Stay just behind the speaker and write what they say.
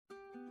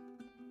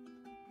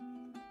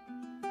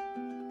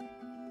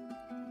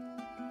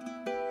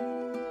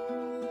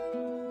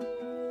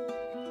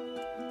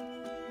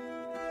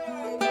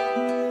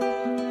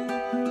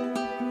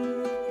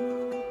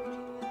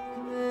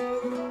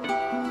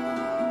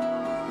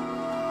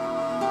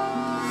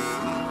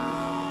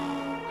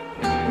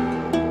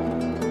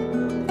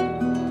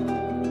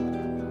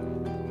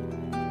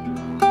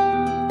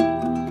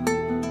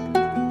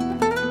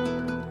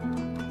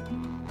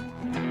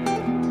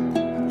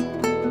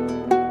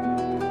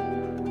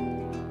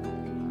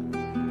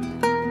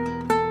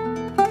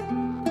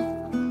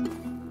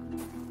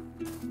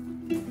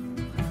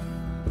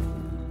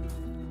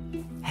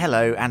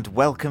Hello and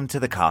welcome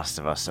to The Cast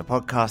of Us, a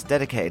podcast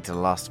dedicated to The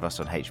Last of Us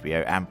on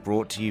HBO and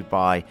brought to you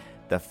by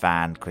the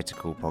Fan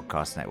Critical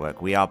Podcast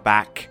Network. We are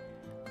back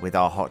with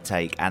our hot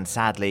take, and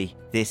sadly,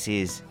 this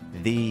is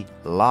the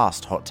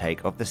last hot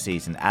take of the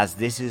season, as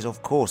this is,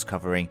 of course,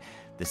 covering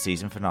the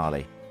season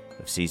finale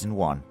of Season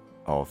 1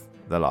 of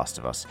The Last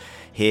of Us.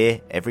 Here,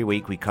 every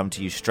week, we come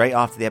to you straight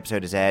after the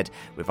episode has aired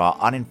with our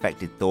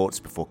uninfected thoughts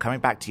before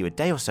coming back to you a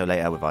day or so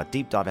later with our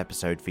deep dive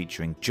episode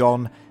featuring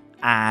John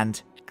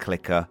and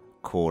Clicker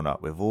Corner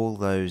with all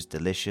those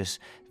delicious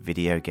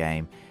video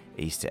game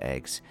Easter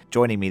eggs.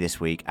 Joining me this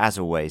week, as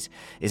always,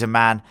 is a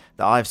man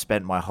that I've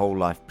spent my whole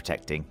life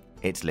protecting.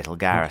 It's little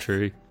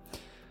Gareth.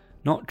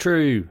 Not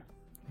true.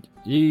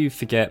 You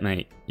forget,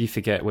 mate. You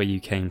forget where you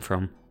came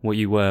from, what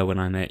you were when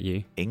I met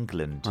you.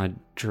 England. I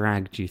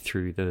dragged you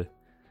through the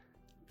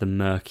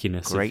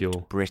murkiness Great of your...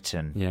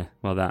 Britain. Yeah,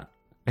 well that.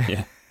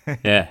 Yeah.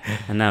 Yeah.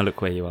 And now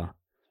look where you are.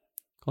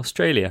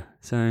 Australia.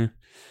 So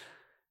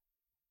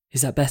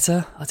is that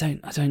better? I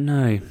don't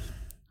know.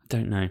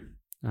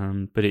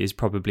 But it is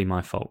probably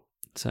my fault.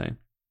 So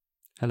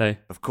hello.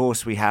 Of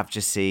course, we have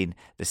just seen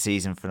the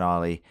season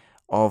finale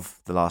of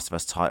The Last of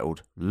Us,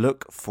 titled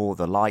Look for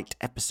the Light,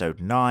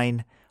 episode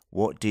 9.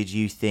 What did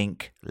you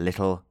think,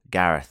 little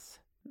Gareth?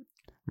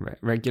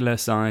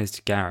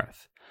 Regular-sized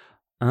Gareth.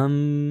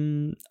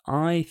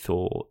 I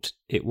thought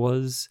it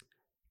was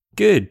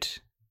good.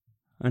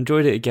 I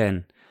enjoyed it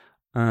again.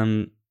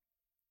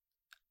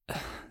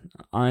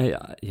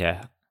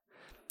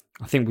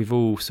 I think we've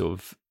all sort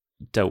of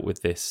dealt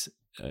with this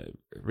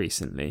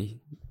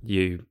recently.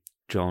 You,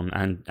 John,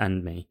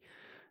 and me,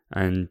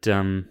 and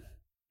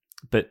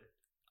but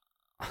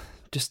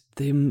just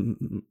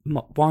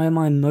why are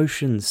my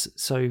emotions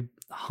so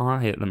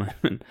high at the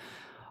moment?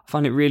 I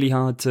find it really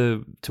hard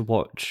to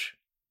watch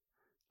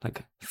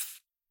like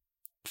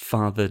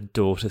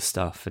father-daughter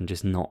stuff and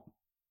just not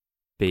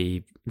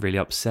be really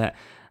upset.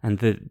 And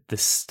the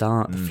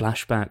start, the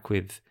flashback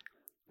with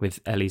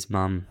Ellie's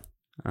mum,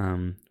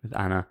 with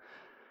Anna,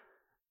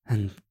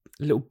 and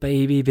little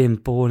baby being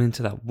born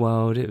into that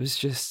world, it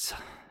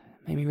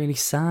made me really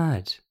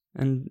sad.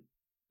 And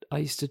I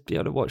used to be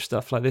able to watch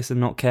stuff like this and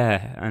not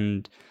care,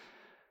 and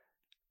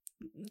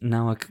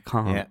now I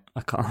can't. Yeah.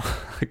 I can't.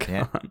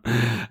 Yeah.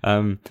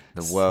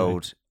 The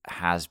world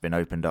has been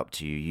opened up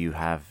to you. You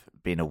have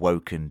been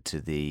awoken to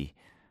the,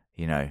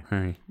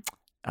 Hey.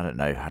 I don't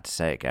know how to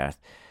say it, Gareth.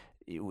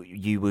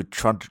 You were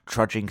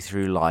trudging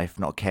through life,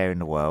 not caring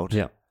the world.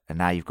 Yeah. And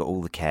now you've got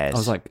all the cares. I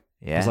was like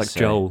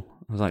Joel.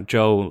 I was like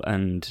Joel,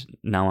 and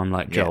now I'm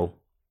like Joel.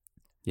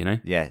 You know?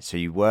 Yeah, so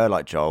you were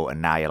like Joel,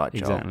 and now you're like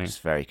Joel. Exactly. It's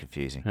very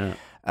confusing.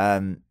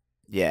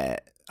 Yeah.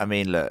 I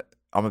mean, look,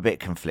 I'm a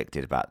bit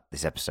conflicted about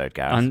this episode,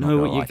 Gareth. I know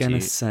what you're going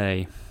to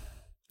say.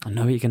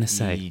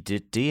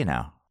 Do you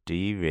now? Do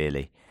you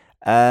really?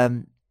 Look,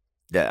 I'm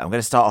going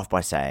to start off by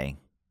saying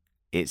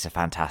it's a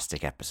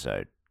fantastic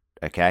episode,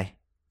 okay?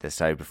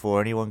 So before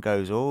anyone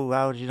goes, oh,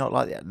 well, did you not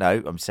like that?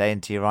 No, I'm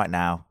saying to you right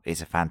now, it's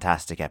a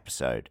fantastic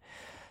episode.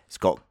 It's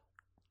got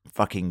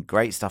fucking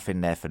great stuff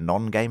in there for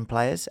non-game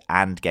players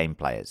and game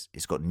players.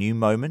 It's got new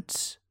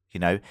moments,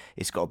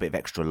 it's got a bit of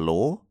extra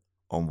lore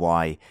on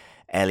why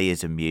Ellie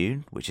is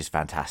immune, which is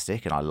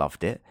fantastic, and I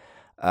loved it.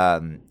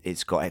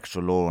 It's got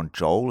extra lore on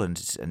Joel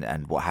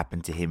and what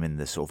happened to him in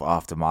the sort of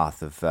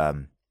aftermath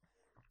of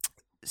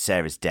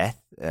Sarah's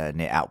death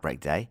near Outbreak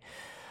Day.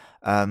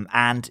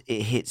 And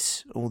it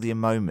hits all the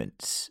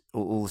moments,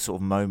 all the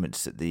sort of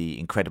moments that the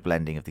incredible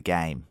ending of the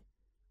game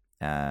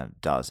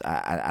does.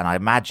 And I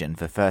imagine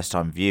for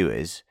first-time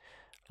viewers,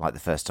 like the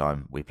first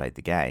time we played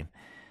the game,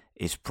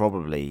 it's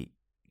probably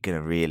going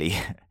to really,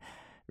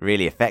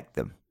 really affect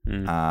them.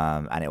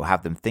 And it will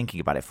have them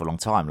thinking about it for a long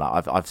time.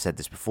 Like I've said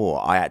this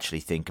before, I actually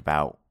think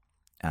about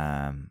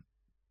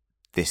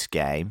this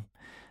game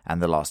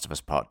and The Last of Us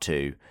Part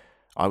 2,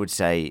 I would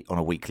say, on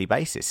a weekly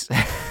basis.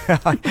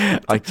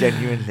 I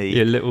genuinely...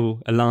 Your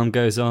little alarm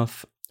goes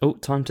off. Oh,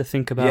 time to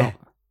think about...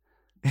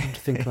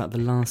 The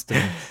Last of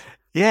Us.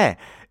 Yeah,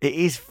 it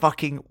is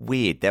fucking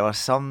weird. There are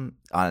some...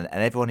 And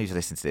everyone who's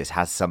listened to this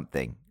has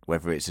something,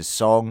 whether it's a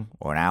song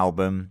or an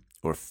album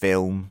or a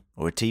film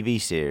or a TV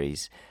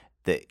series,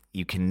 that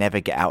you can never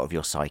get out of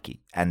your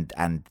psyche.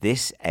 And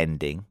this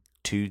ending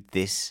to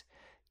this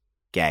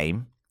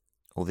game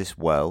or this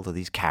world or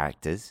these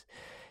characters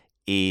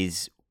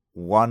is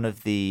one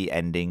of the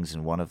endings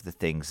and one of the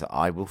things that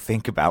I will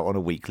think about on a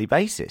weekly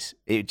basis.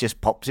 It just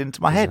pops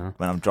into my head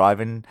when I'm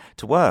driving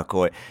to work,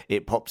 or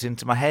it pops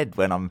into my head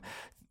when I'm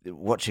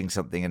watching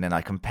something, and then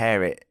I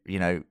compare it,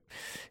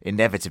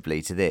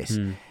 inevitably to this.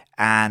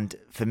 And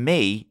for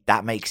me,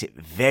 that makes it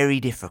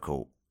very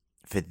difficult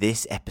for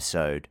this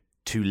episode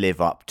to live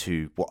up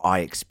to what I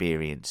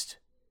experienced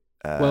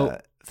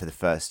for the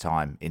first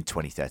time in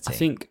 2013. I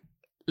think,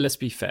 let's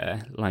be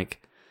fair,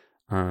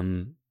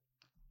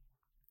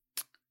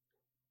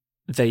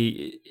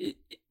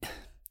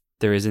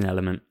 there is an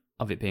element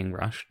of it being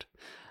rushed.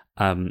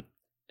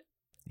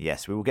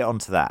 Yes, we will get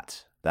onto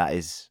that. That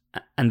is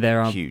and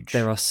there are huge.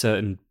 There are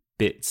certain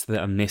bits that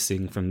are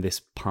missing from this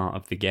part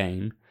of the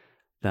game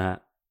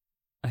that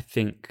I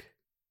think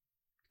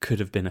could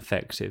have been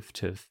effective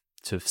to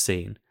have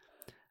seen.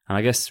 And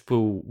I guess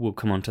we'll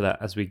come on to that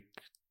as we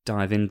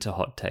dive into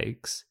hot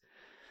takes.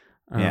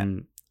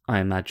 I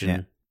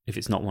imagine if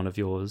it's not one of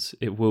yours,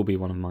 it will be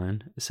one of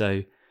mine.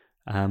 So,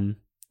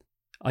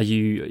 are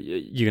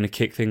you going to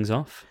kick things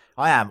off?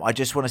 I am. I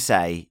just want to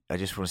say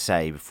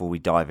before we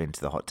dive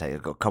into the hot take,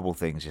 I've got a couple of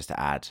things just to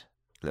add,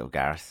 little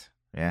Gareth.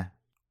 Yeah.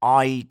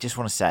 I just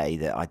want to say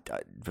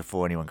that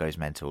before anyone goes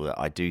mental, that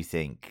I do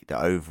think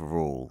that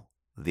overall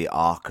the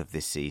arc of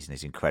this season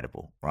is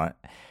incredible, right?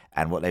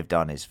 And what they've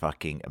done is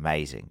fucking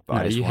amazing. But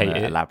I just want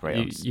to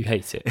elaborate. You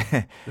hate it.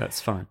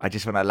 That's fine. I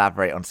just want to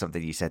elaborate on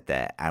something you said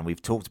there. And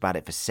we've talked about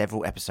it for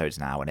several episodes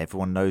now, and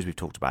everyone knows we've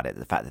talked about it.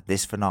 The fact that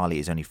this finale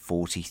is only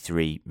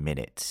 43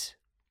 minutes.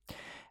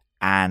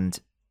 And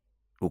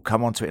we'll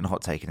come on to it in a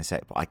hot take in a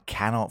sec, but I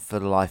cannot for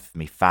the life of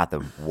me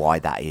fathom why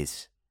that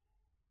is.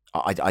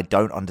 I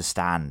don't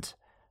understand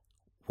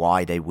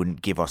why they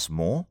wouldn't give us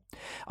more.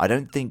 I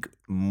don't think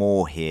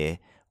more here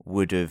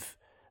would have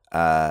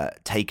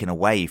taken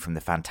away from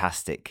the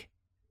fantastic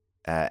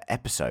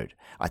episode.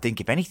 I think,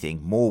 if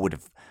anything, more would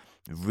have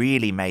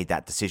really made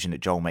that decision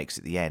that Joel makes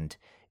at the end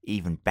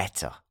even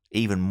better,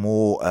 even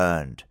more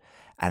earned.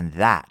 And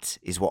that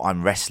is what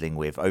I'm wrestling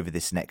with over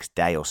this next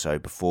day or so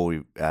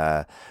before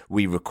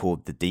we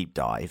record the deep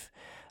dive.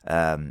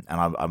 And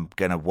I'm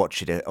going to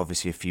watch it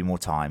obviously a few more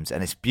times,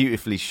 and it's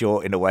beautifully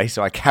short in a way,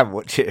 so I can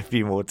watch it a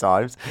few more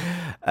times.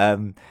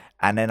 And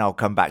then I'll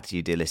come back to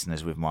you, dear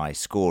listeners, with my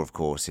score, of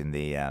course, in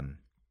the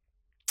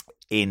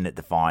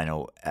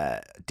final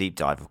deep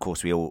dive. Of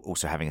course, we are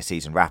also having a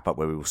season wrap up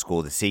where we will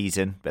score the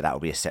season, but that will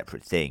be a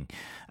separate thing.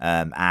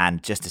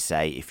 And just to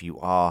say, if you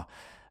are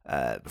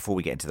before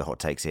we get into the hot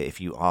takes here,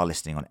 if you are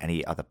listening on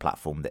any other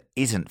platform that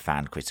isn't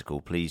Fan Critical,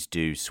 please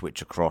do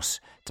switch across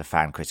to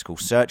Fan Critical.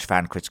 Search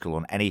Fan Critical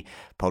on any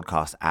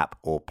podcast app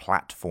or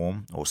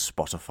platform or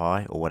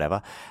Spotify or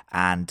whatever,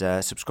 and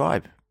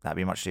subscribe. That'd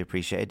be muchly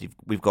appreciated.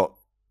 We've got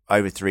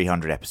over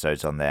 300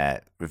 episodes on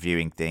there,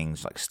 reviewing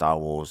things like Star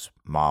Wars,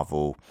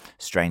 Marvel,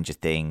 Stranger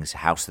Things,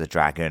 House of the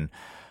Dragon,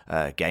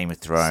 Game of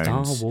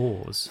Thrones. Star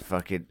Wars.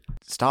 Fucking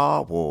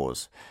Star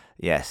Wars.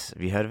 Yes.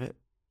 Have you heard of it?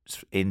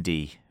 It's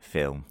indie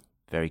film.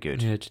 Very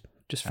good. Yeah,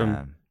 just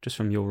from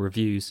your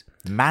reviews.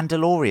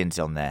 Mandalorian's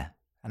on there,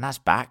 and that's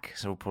back.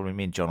 So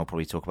me and John will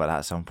probably talk about that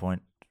at some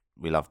point.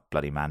 We love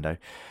bloody Mando.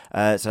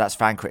 So that's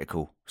Fan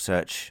Critical.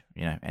 Search,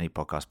 any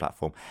podcast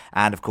platform.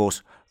 And of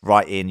course,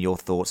 write in your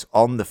thoughts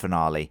on the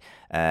finale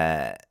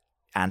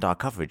and our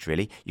coverage,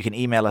 really. You can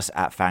email us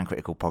at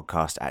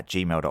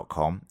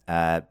fancriticalpodcast@gmail.com.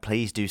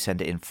 Please do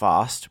send it in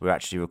fast. We're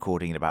actually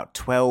recording in about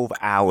 12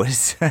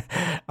 hours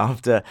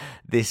after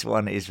this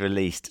one is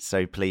released.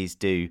 So please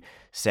do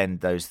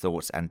send those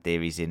thoughts and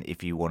theories in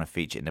if you want to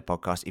feature it in the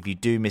podcast. If you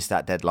do miss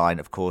that deadline,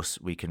 of course,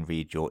 we can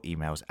read your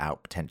emails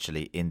out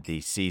potentially in the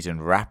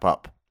season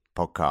wrap-up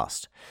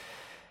podcast.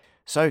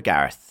 So,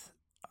 Gareth,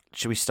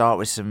 should we start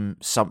with some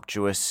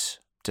sumptuous,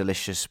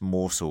 delicious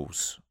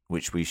morsels,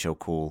 which we shall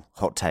call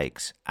hot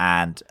takes,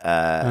 and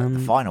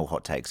the final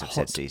hot takes of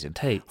said season?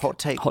 Hot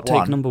take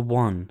number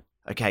one.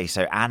 Okay,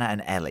 so Anna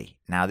and Ellie.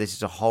 Now, this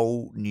is a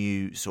whole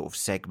new sort of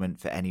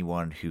segment for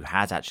anyone who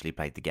has actually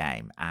played the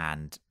game,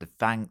 and the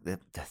thing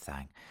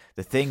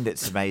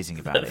that's amazing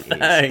about it is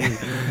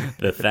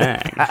the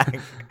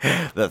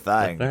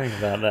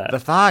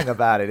thing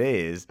about it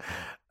is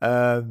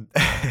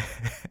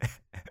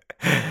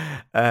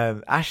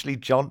Ashley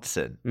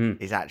Johnson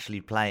is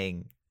actually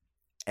playing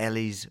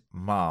Ellie's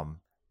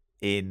mum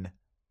in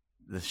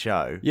the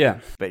show. Yeah.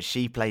 But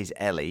she plays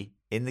Ellie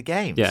in the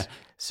games. Yeah.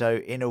 So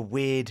in a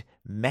weird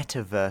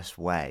metaverse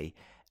way,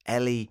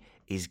 Ellie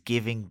is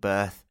giving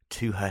birth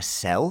to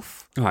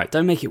herself. All right,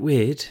 don't make it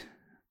weird.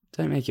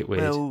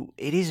 Well,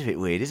 it is a bit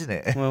weird, isn't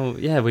it? Well,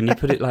 yeah, when you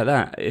put it like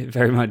that, it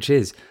very much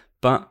is.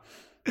 But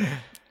do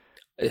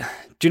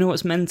you know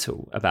what's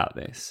mental about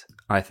this,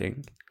 I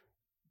think?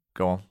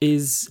 Go on.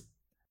 Is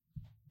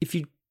if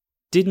you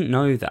didn't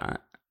know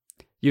that,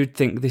 you'd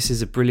think this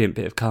is a brilliant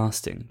bit of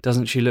casting.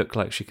 Doesn't she look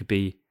like she could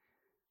be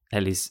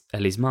Ellie's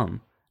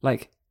mum?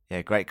 Like,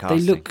 yeah, great casting.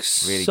 They look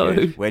really so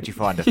good. Where'd you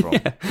find her from?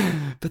 Yeah,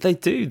 but they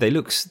do. They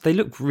look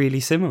really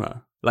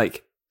similar.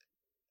 Like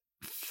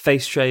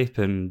face shape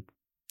and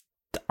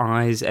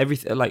eyes,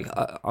 everything. Like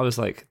I was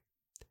like,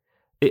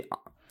 I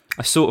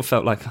sort of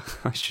felt like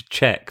I should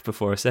check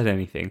before I said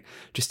anything,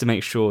 just to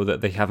make sure that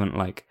they haven't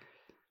like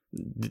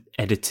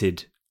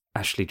edited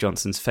Ashley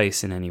Johnson's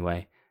face in any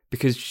way,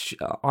 because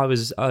I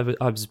was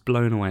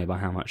blown away by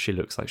how much she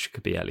looks like she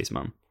could be Ellie's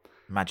mum.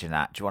 Imagine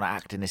that. Do you want to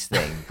act in this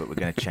thing, but we're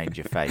going to change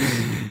your face?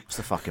 What's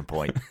the fucking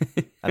point?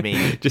 I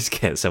mean, just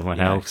get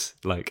someone else.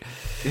 Like,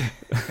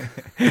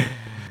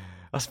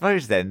 I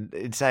suppose then,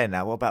 in saying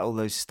that, what about all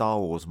those Star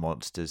Wars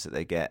monsters that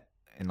they get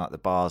in like the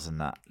bars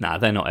and that? Nah,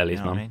 they're not Ellie's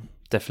mum. I mean?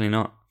 Definitely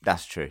not.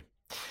 That's true.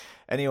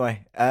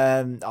 Anyway,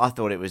 I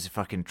thought it was a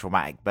fucking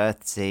traumatic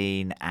birth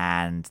scene,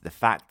 and the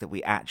fact that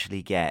we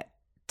actually get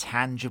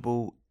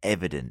tangible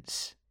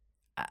evidence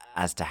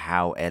as to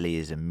how Ellie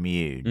is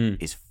immune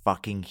is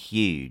fucking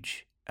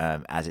huge.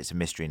 as it's a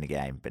mystery in the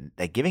game. But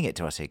they're giving it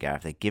to us here,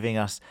 Gareth. They're giving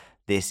us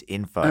this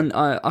info. And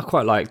I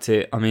quite liked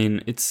it. I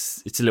mean,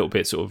 it's a little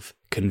bit sort of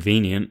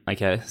convenient, I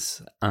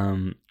guess.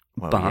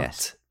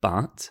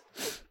 But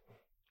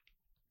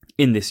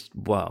in this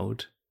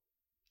world,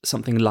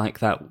 something like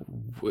that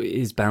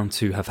is bound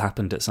to have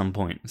happened at some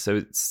point. So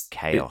it's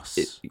chaos.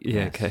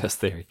 Chaos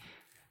theory.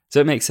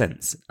 So it makes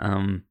sense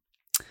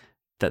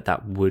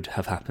that would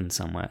have happened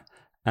somewhere.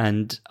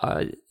 And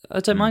I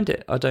don't mind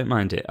it. I don't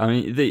mind it. I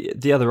mean,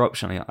 the other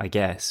option, I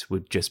guess,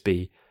 would just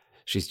be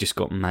she's just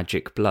got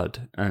magic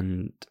blood,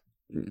 and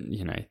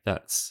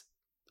that's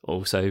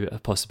also a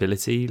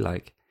possibility.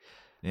 Like,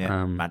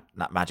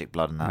 magic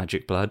blood and that.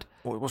 Magic blood.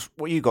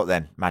 What you got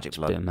then? Magic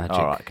blood. Bit of magic.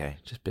 All right, okay.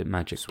 Just a bit of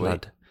magic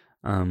Sweet.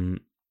 blood.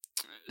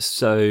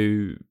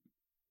 So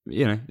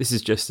this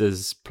is just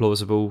as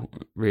plausible,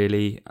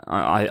 really.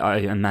 I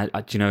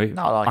imagine.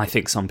 I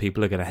think some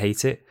people are going to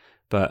hate it,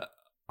 but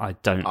I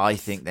don't. I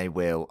think they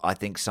will. I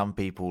think some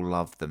people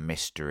love the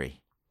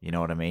mystery. You know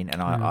what I mean?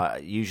 And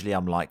I usually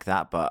I'm like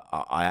that, but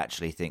I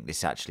actually think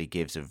this actually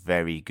gives a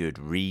very good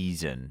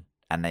reason,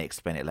 and they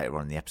explain it later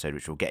on in the episode,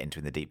 which we'll get into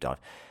in the deep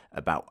dive,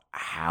 about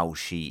how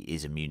she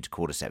is immune to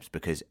cordyceps,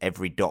 because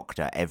every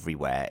doctor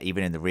everywhere,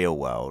 even in the real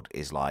world,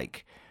 is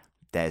like,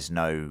 there's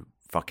no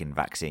fucking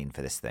vaccine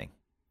for this thing.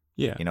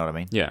 Yeah. You know what I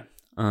mean? Yeah.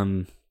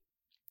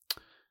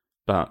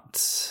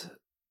 But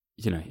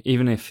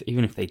even if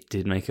they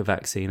did make a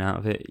vaccine out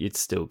of it, you'd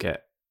still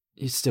get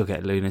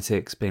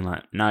lunatics being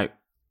like, no.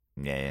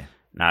 Yeah.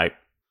 No.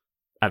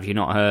 Have you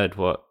not heard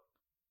what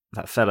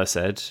that fella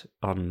said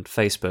on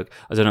Facebook?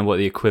 I don't know what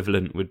the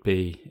equivalent would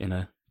be in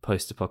a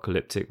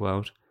post-apocalyptic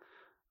world.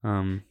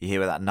 You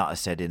hear what that nutter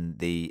said in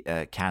the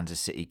Kansas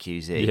City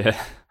QZ?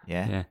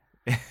 Yeah.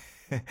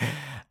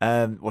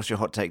 What's your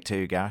hot take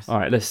 2, Gareth? All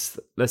right, let's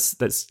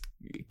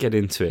get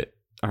into it.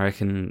 I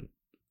reckon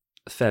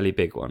a fairly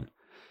big one.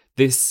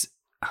 This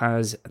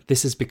has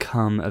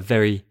become a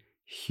very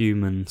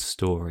human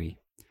story.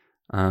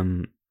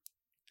 And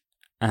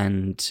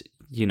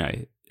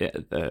there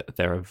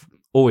have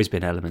always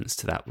been elements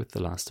to that with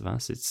The Last of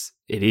Us.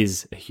 It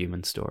is a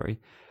human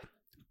story,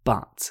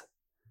 but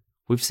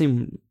we've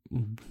seen,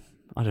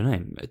 I don't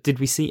know, did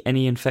we see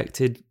any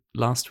infected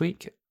last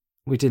week?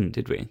 We didn't,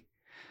 did we?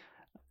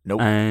 Nope.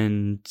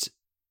 And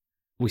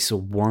we saw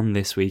one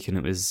this week, and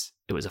it was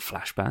a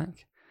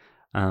flashback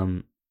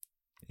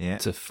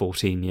to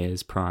 14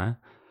 years prior.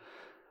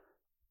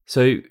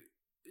 So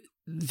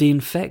the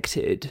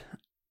infected,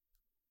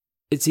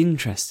 it's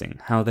interesting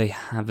how they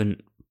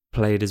haven't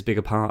played as big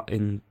a part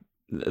in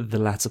the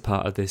latter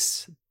part of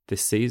this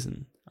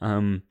season.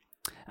 And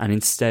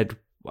instead,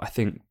 I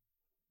think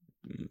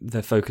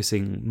they're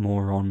focusing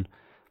more on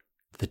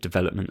the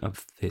development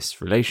of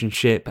this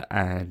relationship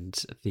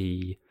and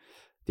the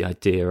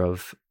idea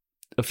of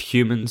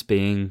humans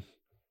being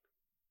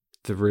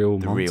the real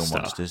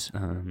monsters.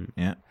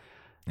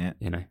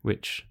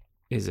 Which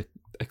is a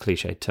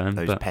cliched term.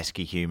 Those but,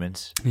 pesky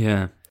humans.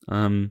 Yeah.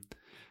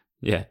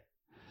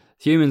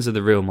 Humans are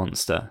the real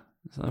monster.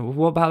 So,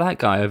 what about that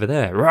guy over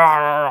there?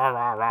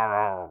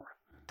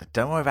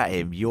 Don't worry about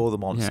him. You're the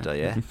monster,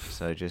 yeah?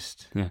 So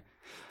just... Yeah.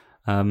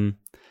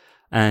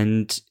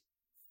 And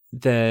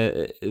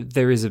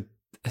there is a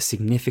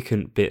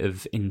significant bit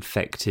of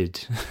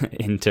infected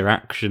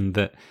interaction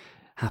that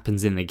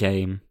happens in the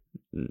game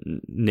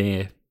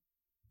near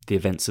the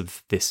events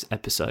of this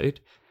episode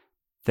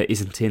that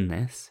isn't in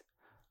this.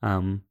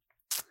 And,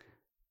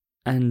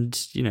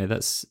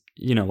 that's...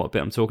 what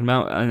bit I'm talking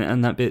about,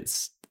 and that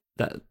bit's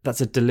that's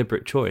a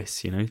deliberate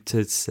choice,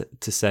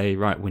 to say,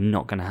 right, we're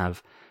not going to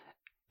have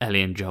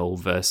Ellie and Joel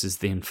versus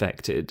the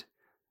infected.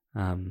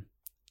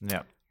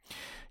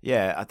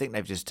 Yeah, I think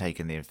they've just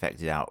taken the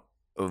infected out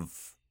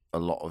of a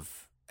lot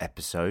of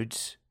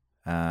episodes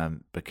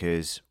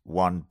because,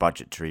 one,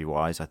 budgetary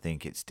wise, I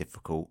think it's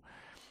difficult.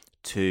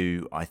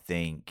 Two, I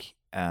think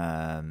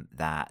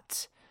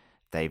that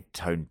they've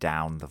toned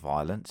down the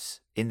violence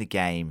in the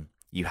game.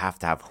 You have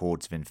to have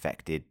hordes of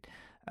infected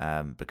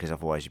because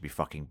otherwise you'd be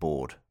fucking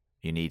bored.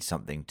 You need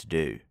something to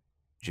do.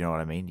 Do you know what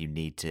I mean? You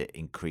need to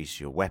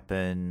increase your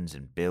weapons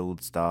and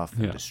build stuff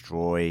and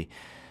destroy.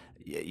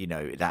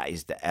 That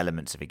is the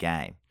elements of a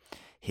game.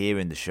 Here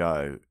in the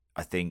show,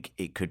 I think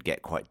it could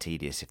get quite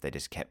tedious if they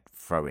just kept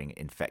throwing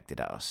infected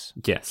at us.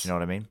 Yes. Do you know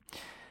what I mean?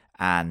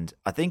 And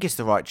I think it's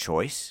the right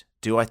choice.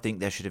 Do I think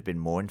there should have been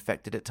more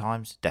infected at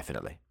times?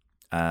 Definitely.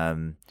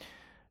 But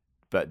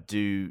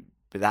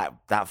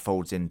that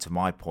folds into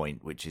my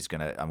point, which is I'm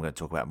going to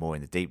talk about more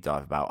in the deep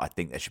dive about. I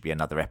think there should be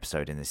another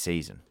episode in this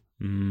season,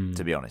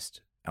 to be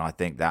honest, and I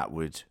think that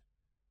would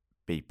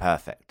be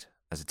perfect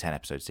as a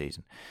 10-episode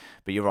season.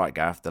 But you're right,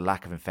 Gareth. The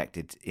lack of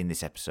infected in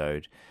this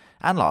episode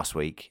and last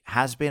week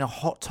has been a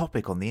hot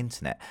topic on the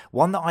internet.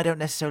 One that I don't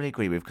necessarily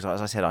agree with because,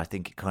 as I said, I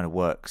think it kind of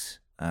works.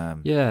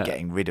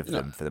 Getting rid of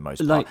them for the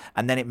most part,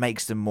 and then it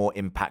makes them more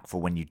impactful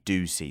when you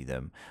do see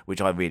them,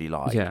 which I really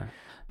like. Yeah,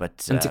 but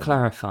to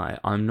clarify,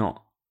 I'm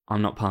not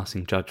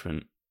passing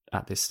judgment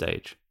at this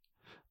stage.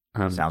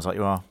 Sounds like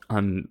you are.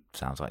 I'm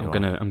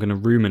gonna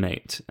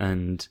ruminate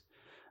and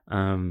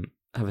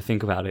have a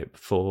think about it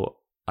before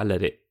I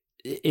let it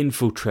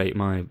infiltrate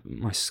my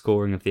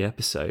scoring of the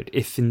episode.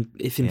 If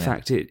in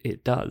fact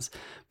it does,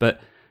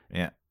 but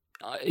yeah,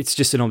 it's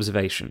just an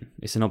observation.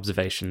 It's an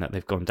observation that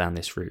they've gone down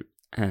this route,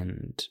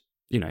 and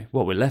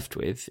what we're left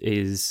with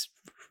is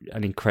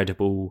an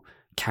incredible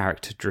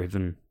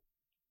character-driven.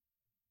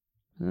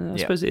 I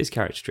suppose it is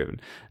character-driven.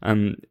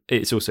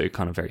 It's also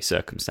kind of very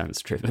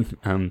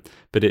circumstance-driven.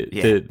 But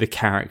the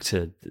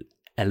character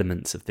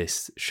elements of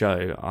this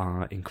show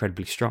are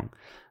incredibly strong.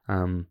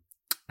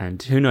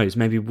 And who knows?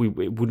 Maybe it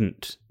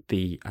wouldn't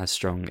be as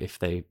strong if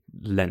they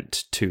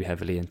lent too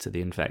heavily into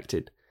the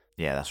infected.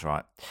 Yeah, that's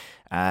right.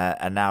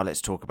 And now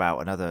let's talk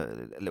about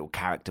another little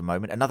character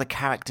moment. Another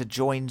character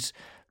joins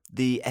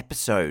the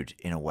episode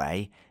in a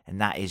way, and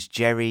that is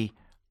Jerry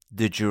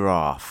the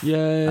giraffe.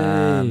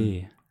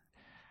 Yay!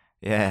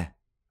 Yeah.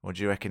 What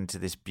do you reckon to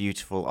this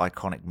beautiful,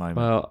 iconic moment?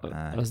 Well,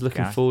 I was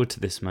looking forward to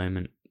this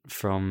moment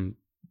from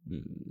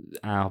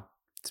our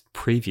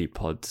preview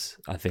pods.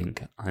 I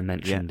think I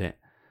mentioned it.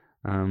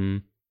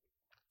 And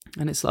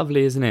it's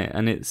lovely, isn't it?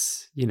 And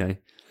it's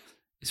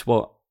it's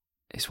what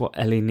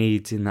Ellie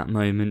needs in that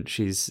moment.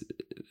 She's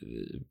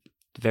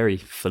very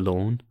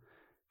forlorn,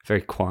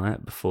 very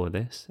quiet before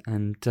this,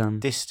 and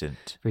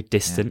distant, very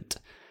distant.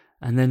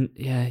 Yeah. And then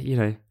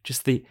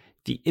just the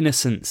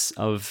innocence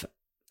of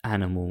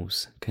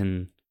animals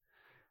can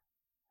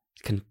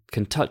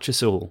touch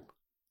us all.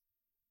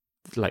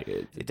 Like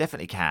it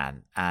definitely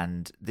can,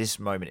 and this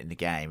moment in the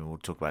game, and we'll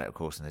talk about it, of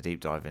course, in the deep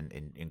dive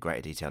in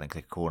greater detail in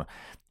Clicker Corner.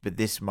 But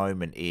this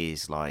moment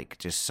is like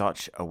just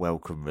such a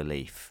welcome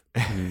relief,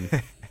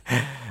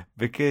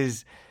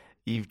 because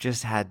you've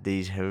just had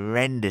these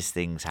horrendous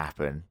things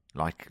happen,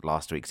 like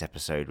last week's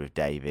episode with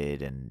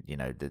David, and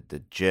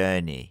the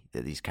journey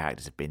that these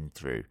characters have been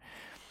through.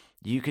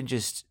 You can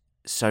just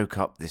soak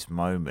up this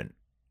moment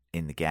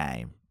in the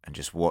game and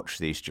just watch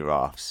these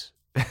giraffes,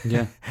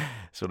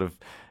 sort of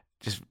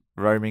just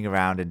roaming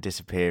around and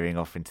disappearing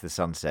off into the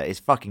sunset. It's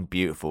fucking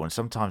beautiful. And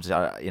sometimes,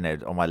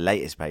 on my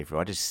latest playthrough,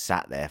 I just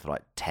sat there for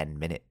like 10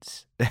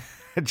 minutes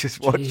just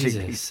watching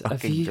these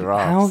fucking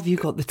giraffes. How have you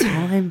got the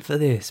time for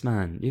this,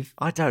 man?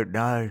 I don't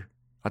know.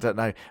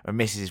 And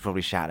Mrs. is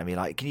probably shouting at me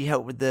like, "Can you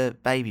help with the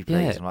baby,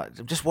 please?" Yeah. I'm like,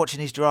 "I'm just watching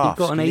these giraffes."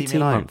 You've got an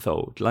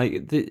 18-month-old.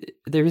 Like,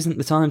 there isn't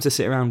the time to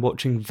sit around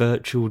watching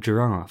virtual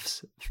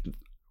giraffes.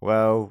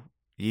 Well,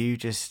 you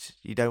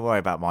don't worry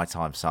about my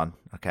time, son.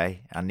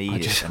 Okay, I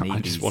just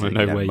want to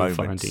know where you're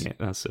finding it.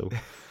 That's all.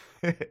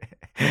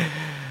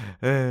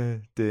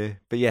 Dear.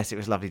 But yes, it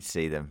was lovely to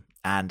see them,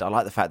 and I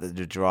like the fact that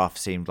the giraffe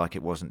seemed like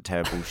it wasn't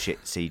terrible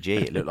shit CG.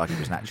 It looked like it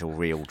was an actual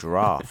real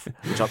giraffe,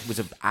 which was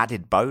an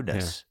added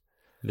bonus.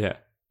 Yeah,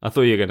 I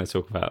thought you were going to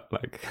talk about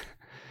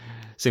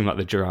seemed like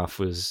the giraffe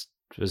was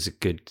a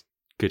good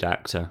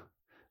actor.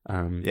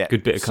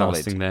 Good bit of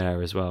casting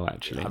there as well.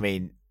 Actually, I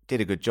mean,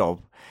 did a good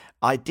job.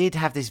 I did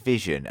have this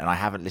vision, and I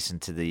haven't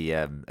listened to the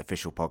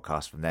official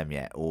podcast from them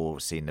yet, or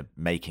seen the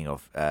making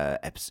of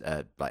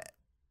episode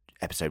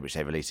which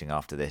they're releasing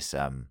after this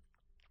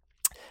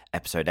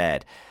episode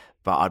aired.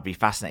 But I'd be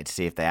fascinated to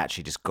see if they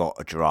actually just got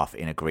a giraffe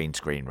in a green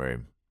screen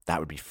room. That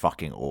would be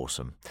fucking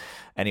awesome.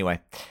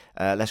 Anyway,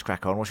 let's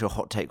crack on. What's your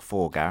hot take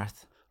 4,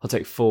 Gareth? Hot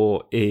take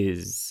 4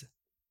 is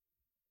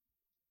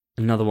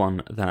another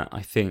one that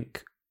I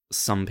think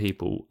some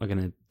people are going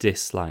to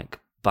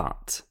dislike,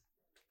 but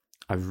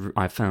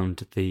I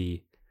found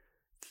the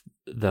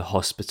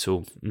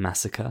hospital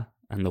massacre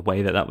and the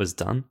way that was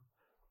done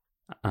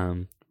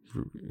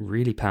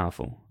really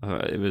powerful.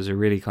 It was a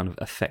really kind of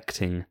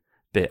affecting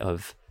bit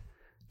of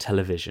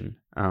television.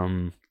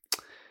 So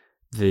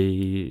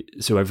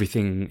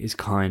everything is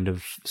kind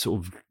of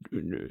sort of,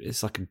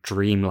 it's like a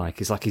dreamlike.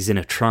 It's like he's in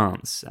a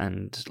trance,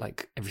 and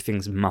like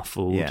everything's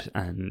muffled,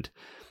 and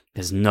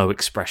there's no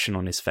expression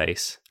on his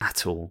face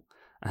at all,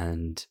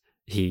 and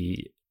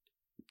he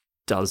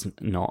does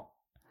not.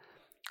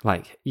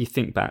 Like, you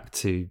think back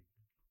to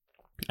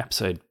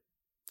episode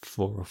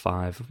 4 or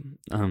 5,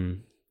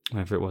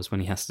 whatever it was,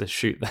 when he has to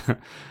shoot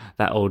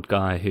that old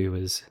guy who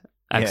was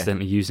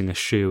accidentally using a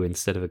shoe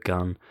instead of a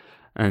gun,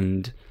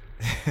 and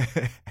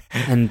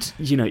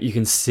you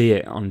can see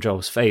it on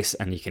Joel's face,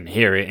 and you can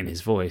hear it in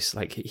his voice.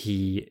 Like,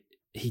 he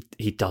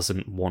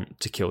doesn't want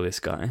to kill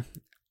this guy,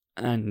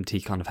 and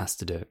he kind of has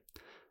to do it.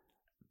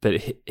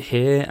 But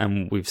here,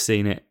 and we've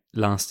seen it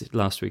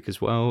last week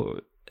as well,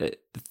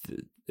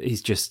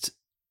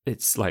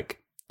 it's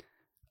like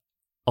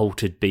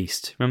Altered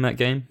Beast. Remember that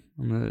game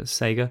on the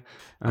Sega?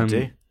 I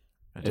do.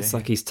 It's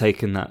like he's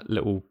taken that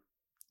little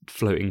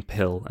floating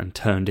pill and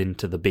turned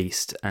into the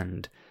beast,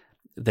 and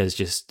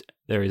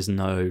there is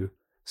no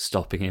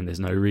stopping him. There's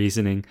no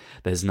reasoning.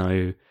 There's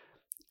no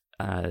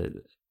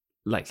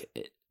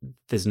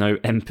there's no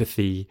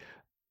empathy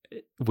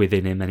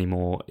within him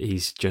anymore.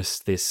 He's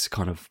just this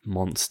kind of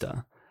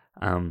monster.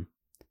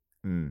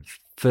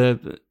 For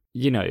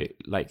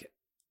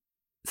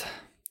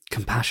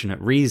compassionate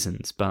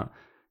reasons, but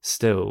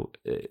still,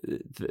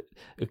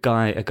 a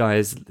guy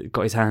has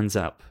got his hands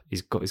up.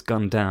 He's got his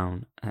gun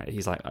down.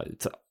 He's like,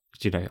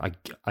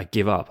 I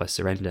give up. I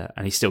surrender,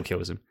 and he still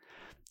kills him.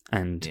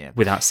 and Yeah.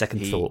 without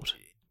second thought.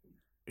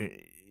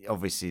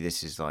 Obviously,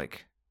 this is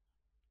like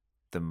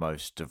the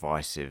most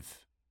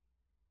divisive,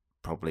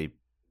 probably,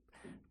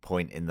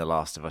 point in The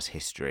Last of Us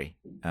history.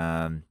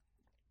 And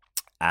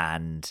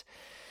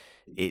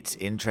it's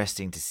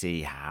interesting to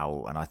see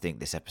how, and I think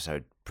this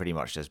episode pretty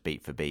much does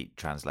beat for beat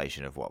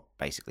translation of what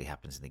basically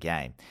happens in the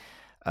game.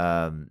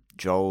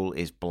 Joel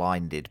is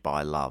blinded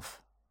by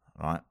love,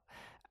 right?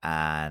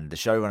 And the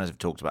showrunners have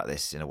talked about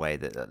this in a way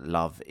that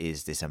love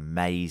is this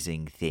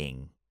amazing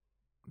thing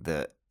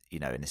that, you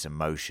know, in this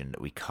emotion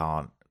that we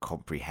can't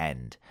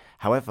comprehend.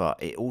 However,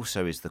 it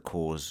also is the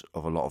cause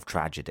of a lot of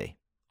tragedy.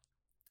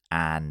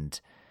 And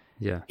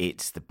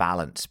it's the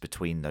balance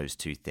between those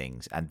two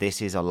things. And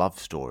this is a love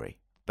story,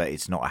 but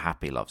it's not a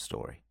happy love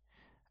story.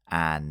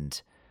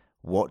 And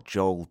what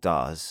Joel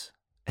does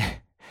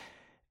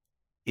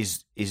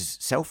is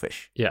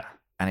selfish. Yeah.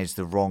 And it's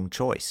the wrong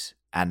choice.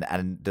 And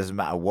it doesn't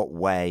matter what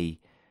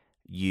way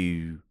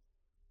you,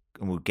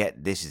 and we'll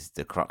get, this is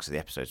the crux of the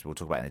episode, so we'll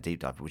talk about it in a deep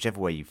dive, but whichever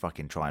way you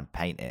fucking try and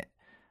paint it,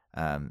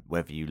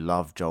 whether you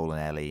love Joel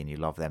and Ellie and you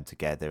love them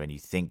together and you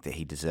think that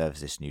he deserves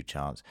this new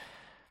chance,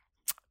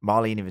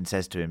 Marlene even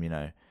says to him,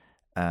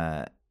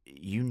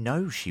 you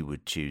know she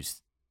would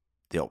choose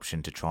the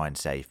option to try and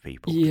save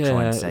people, to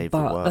try and save the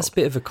world. That's a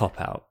bit of a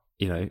cop-out,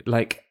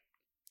 like,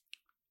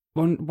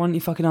 why don't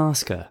you fucking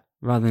ask her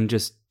rather than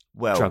just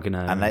drugging her?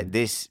 And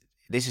this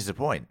is the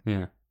point.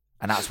 Yeah.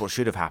 And that's what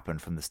should have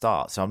happened from the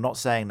start. So I'm not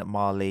saying that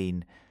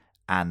Marlene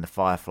and the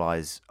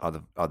Fireflies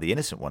are the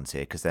innocent ones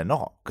here, because they're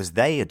not, because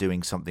they are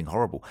doing something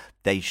horrible.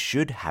 They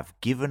should have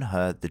given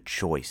her the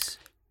choice.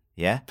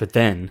 Yeah? But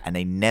then... And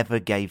they never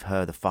gave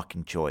her the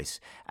fucking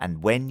choice.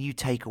 And when you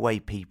take away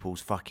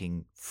people's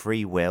fucking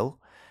free will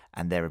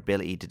and their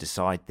ability to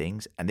decide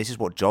things, and this is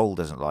what Joel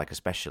doesn't like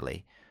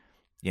especially,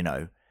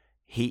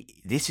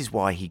 this is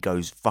why he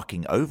goes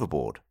fucking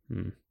overboard.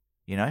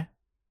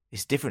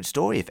 It's a different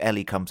story if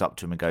Ellie comes up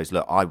to him and goes,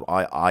 look,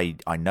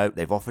 I know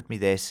they've offered me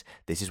this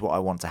is what I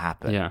want to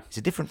happen. Yeah. It's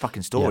a different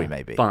fucking story,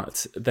 maybe.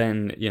 But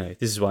then,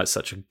 this is why it's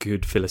such a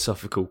good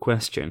philosophical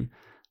question.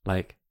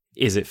 Like,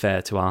 is it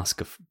fair to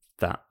ask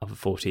that of a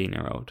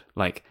 14-year-old?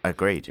 Like,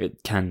 agreed.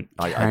 It can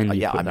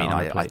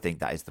I think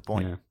that is the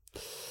point. Yeah.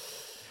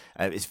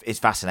 It's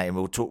fascinating.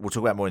 We'll talk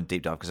about more in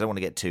deep dive, because I don't want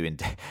to get too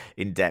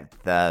in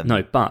depth.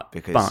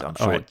 Because I'm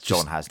sure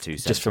John has two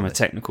cents. Just from a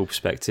technical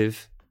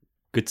perspective,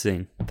 good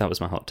scene. That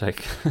was my hot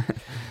take.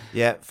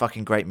 Yeah,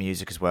 fucking great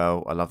music as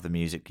well. I love the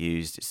music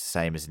used. It's the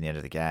same as in the end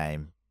of the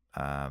game.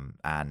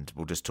 And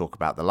we'll just talk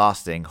about the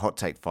last thing. Hot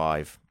take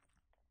 5.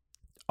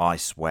 I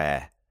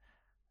swear.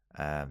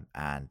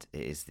 And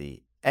it is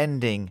the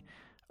ending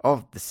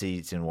of the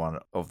season 1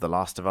 of The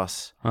Last of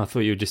Us. I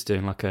thought you were just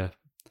doing like a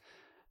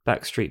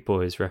Backstreet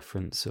Boys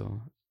reference,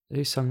 or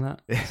who sung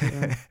that?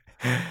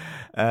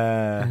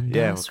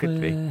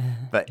 Could be.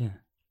 But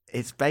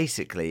it's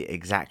basically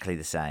exactly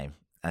the same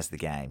as the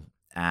game.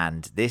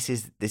 And this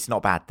is not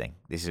a bad thing.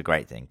 This is a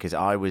great thing, because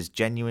I was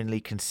genuinely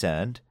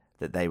concerned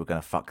that they were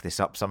going to fuck this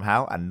up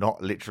somehow and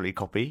not literally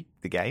copy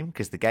the game,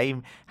 because the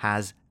game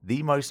has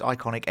the most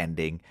iconic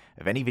ending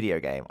of any video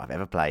game I've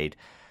ever played,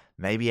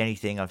 maybe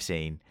anything I've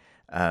seen,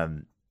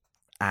 and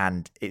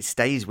it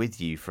stays with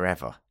you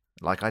forever.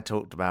 Like I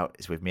talked about,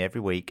 it's with me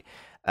every week.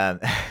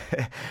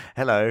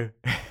 Hello,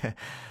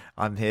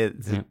 I'm here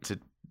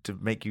to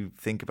make you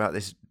think about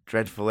this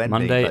dreadful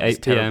ending, Monday, this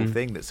 8 p.m. terrible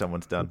thing that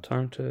someone's done.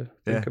 Time to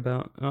think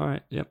about. All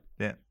right, yep.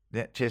 Yeah.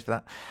 Cheers for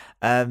that.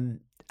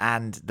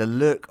 And the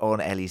look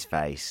on Ellie's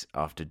face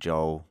after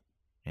Joel,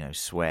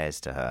 swears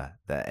to her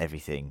that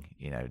everything,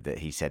 that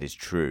he said is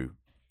true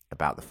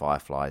about the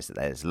Fireflies, that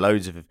there's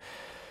loads of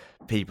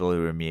people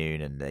who are immune,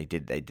 and they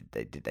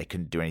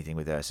couldn't do anything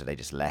with her, so they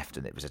just left,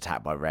 and it was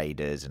attacked by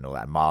raiders and all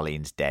that.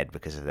 Marlene's dead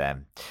because of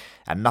them,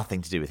 and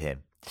nothing to do with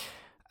him.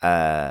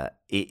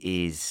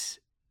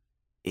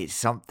 It's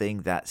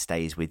something that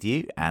stays with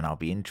you, and I'll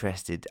be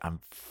interested.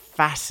 I'm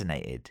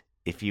fascinated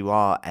if you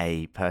are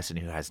a person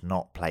who has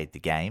not played the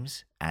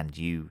games and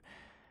you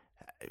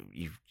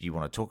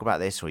want to talk about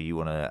this, or you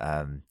want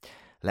to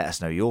let us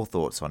know your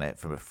thoughts on it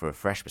for a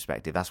fresh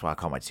perspective. That's why I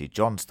can't wait to see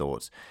John's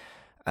thoughts.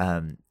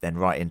 Then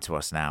write into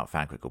us now at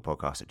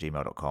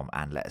fancriticalpodcast@gmail.com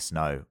and let us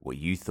know what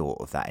you thought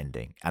of that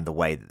ending and the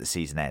way that the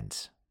season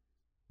ends.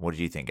 What did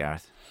you think,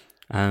 Gareth?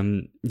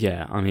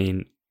 Yeah, I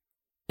mean,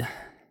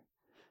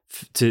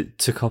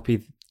 to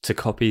copy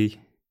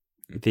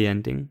the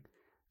ending,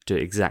 do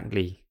it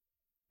exactly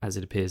as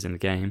it appears in the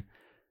game.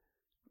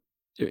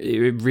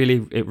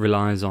 It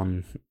relies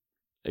on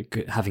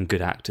having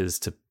good actors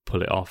to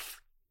pull it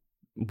off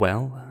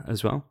well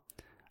as well.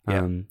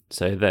 Yeah.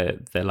 So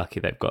they're lucky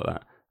they've got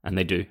that. And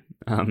they do.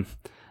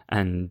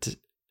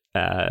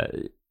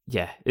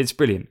 It's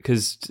brilliant,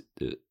 because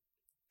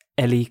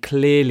Ellie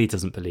clearly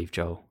doesn't believe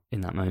Joel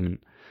in that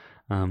moment.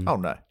 Oh,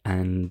 no.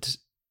 And,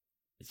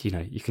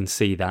 you can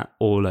see that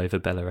all over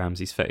Bella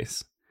Ramsey's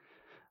face.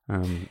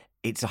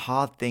 It's a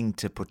hard thing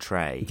to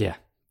portray. Yeah.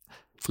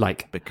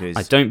 Like, because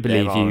I don't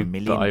believe you,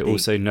 but I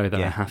also know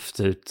that I have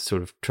to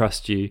sort of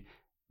trust you,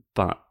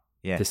 but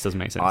this doesn't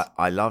make sense.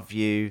 I love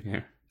you.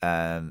 Yeah.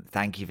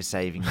 Thank you for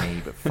saving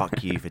me, but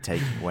fuck you for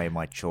taking away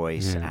my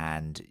choice. Yeah.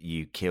 And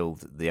you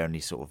killed the only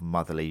sort of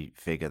motherly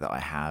figure that I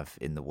have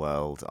in the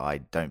world. I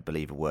don't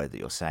believe a word that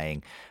you're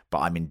saying, but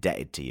I'm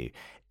indebted to you.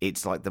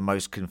 It's like the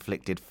most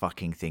conflicted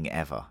fucking thing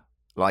ever.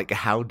 Like,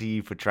 how do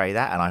you portray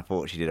that? And I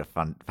thought she did a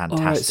fantastic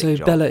All right, so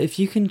job. Bella, if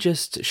you can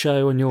just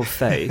show on your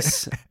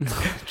face,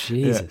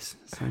 Jesus,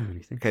 so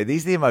many things. Okay,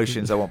 these are the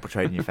emotions I want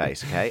portrayed in your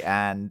face. Okay,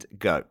 and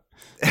go.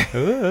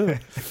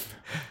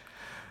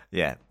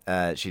 Yeah,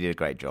 she did a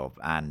great job,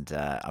 and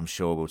I'm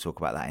sure we'll talk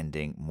about that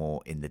ending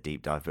more in the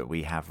deep dive, but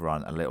we have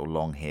run a little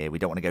long here. We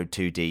don't want to go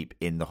too deep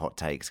in the hot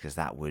takes because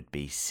that would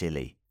be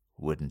silly,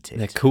 wouldn't it?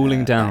 They're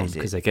cooling down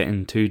because they're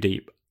getting too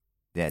deep.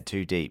 Yeah,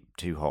 too deep,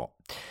 too hot.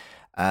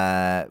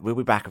 We'll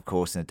be back, of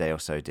course, in a day or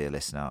so, dear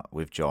listener,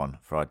 with John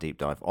for our deep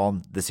dive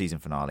on the season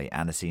finale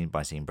and the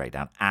scene-by-scene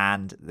breakdown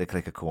and the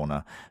clicker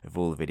corner of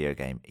all the video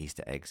game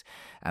Easter eggs.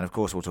 And, of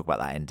course, we'll talk about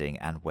that ending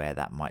and where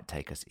that might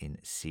take us in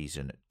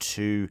Season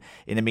 2.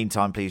 In the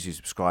meantime, please do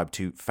subscribe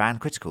to Fan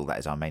Critical. That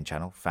is our main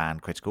channel,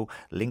 Fan Critical.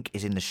 Link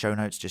is in the show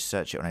notes. Just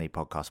search it on any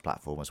podcast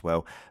platform as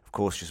well. Of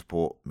course, your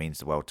support means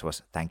the world to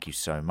us. Thank you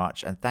so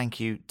much. And thank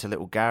you to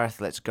little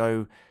Gareth. Let's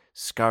go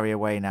scurry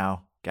away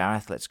now.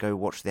 Gareth, let's go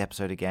watch the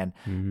episode again,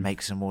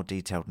 make some more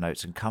detailed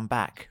notes, and come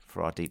back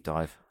for our deep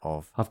dive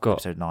of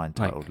episode 9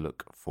 titled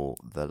Look for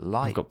the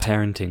Light. I've got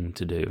parenting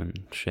to do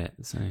and shit.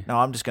 So. No,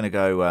 I'm just going to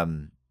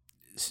go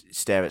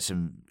stare at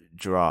some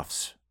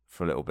giraffes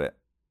for a little bit.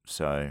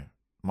 So I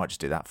might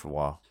just do that for a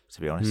while, to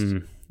be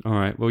honest. All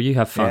right. Well, you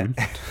have fun.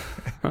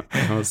 Yeah.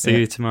 I'll see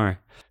you tomorrow.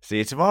 See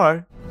you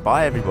tomorrow.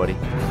 Bye, everybody.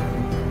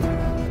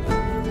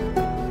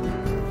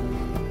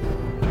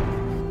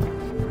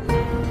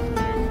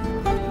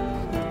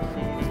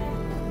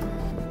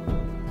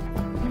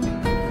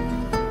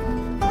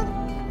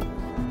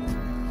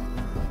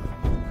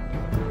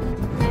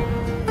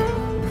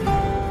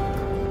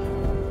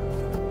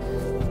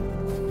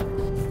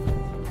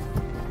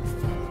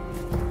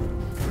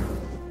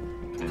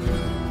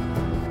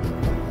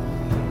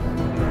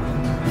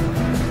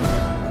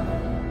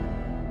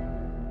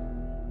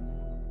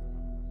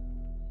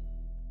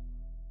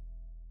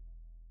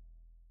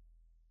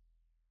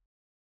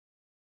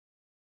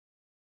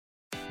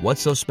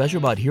 What's so special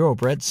about Hero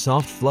Bread's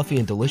soft, fluffy,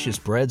 and delicious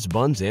breads,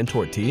 buns, and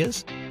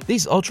tortillas?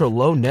 These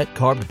ultra-low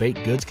net-carb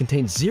baked goods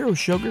contain zero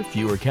sugar,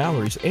 fewer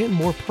calories, and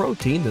more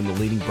protein than the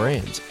leading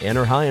brands, and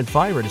are high in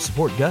fiber to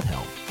support gut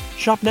health.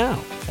 Shop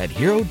now at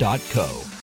Hero.co.